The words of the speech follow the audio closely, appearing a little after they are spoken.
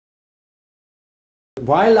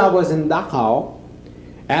While I was in Dachau,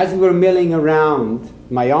 as we were milling around,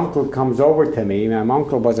 my uncle comes over to me. My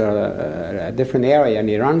uncle was a different area, and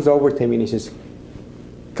he runs over to me and he says,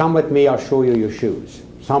 "Come with me, I'll show you your shoes."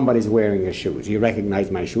 Somebody's wearing your shoes. He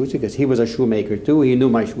recognized my shoes because he was a shoemaker too. He knew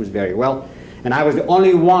my shoes very well. And I was the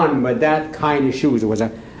only one with that kind of shoes. It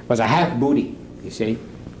was a half booty, you see.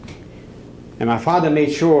 And my father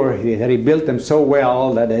made sure that he built them so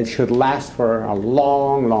well that it should last for a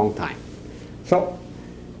long, long time. So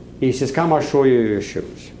he says, "Come, I'll show you your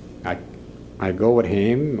shoes." I go with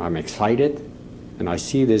him, I'm excited, and I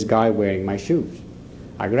see this guy wearing my shoes.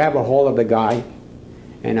 I grab a hold of the guy,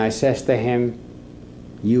 and I says to him,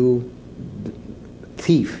 "You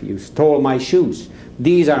thief, you stole my shoes.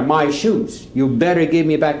 These are my shoes. You better give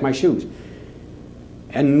me back my shoes."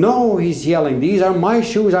 And no, he's yelling, "These are my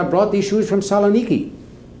shoes. I brought these shoes from Saloniki."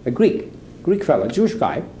 A Greek fellow, Jewish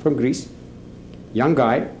guy from Greece, young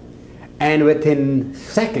guy. And within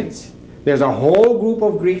seconds, there's a whole group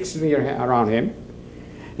of Greeks around him.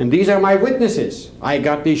 And these are my witnesses. "I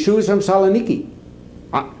got these shoes from Saloniki.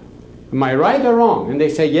 Am I right or wrong?" And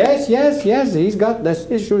they say, "Yes, yes, yes, he's got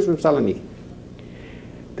his shoes from Saloniki."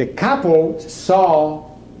 The couple saw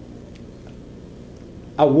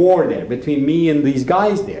a war there between me and these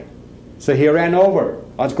guys there. So he ran over.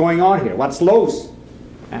 "What's going on here? What's los?"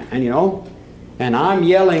 And you know, and I'm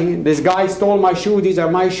yelling, "This guy stole my shoes, these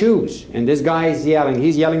are my shoes." And this guy is yelling,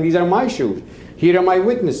 he's yelling, "These are my shoes. Here are my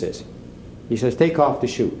witnesses." He says, "Take off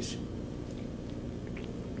the shoes."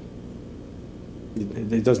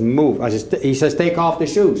 It doesn't move. He says, "Take off the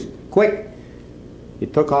shoes, quick." He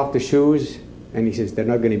took off the shoes and he says,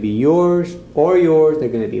 "They're not going to be yours or yours,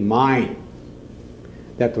 they're going to be mine."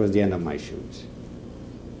 That was the end of my shoes.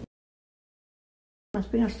 Μας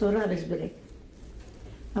πήγαν στο Ravensbrück.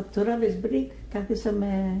 Από το Ravensbrück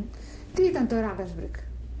κάθισαμε... Τι ήταν το Ravensbrück?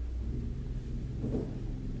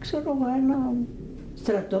 Ξέρω εγώ, ένα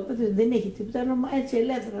στρατόπεδο, δεν έχει τίποτα, αλλά έτσι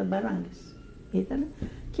ελεύθερα μπαράγκες ήταν.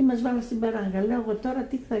 Και μας βάλαν στην μπαράγκα. Λέω εγώ τώρα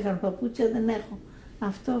τι θα κάνω, παπούτσια δεν έχω,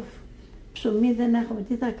 αυτό ψωμί δεν έχουμε,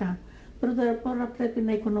 τι θα κάνω. Πρώτα απ' όλα πρέπει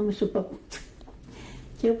να οικονομήσω παπούτσια.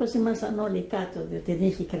 Και όπως ήμασταν όλοι κάτω, διότι δεν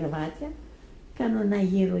είχε κρεβάτια, κάνω ένα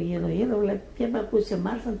γύρο, βλέπω ποια παπούτσια μ'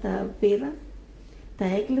 άρθαν, τα πήρα, τα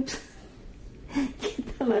έκλειψα και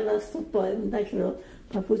τα βάλα στο πόδι, εντάξει,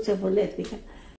 παπούτσια βολεύτηκα.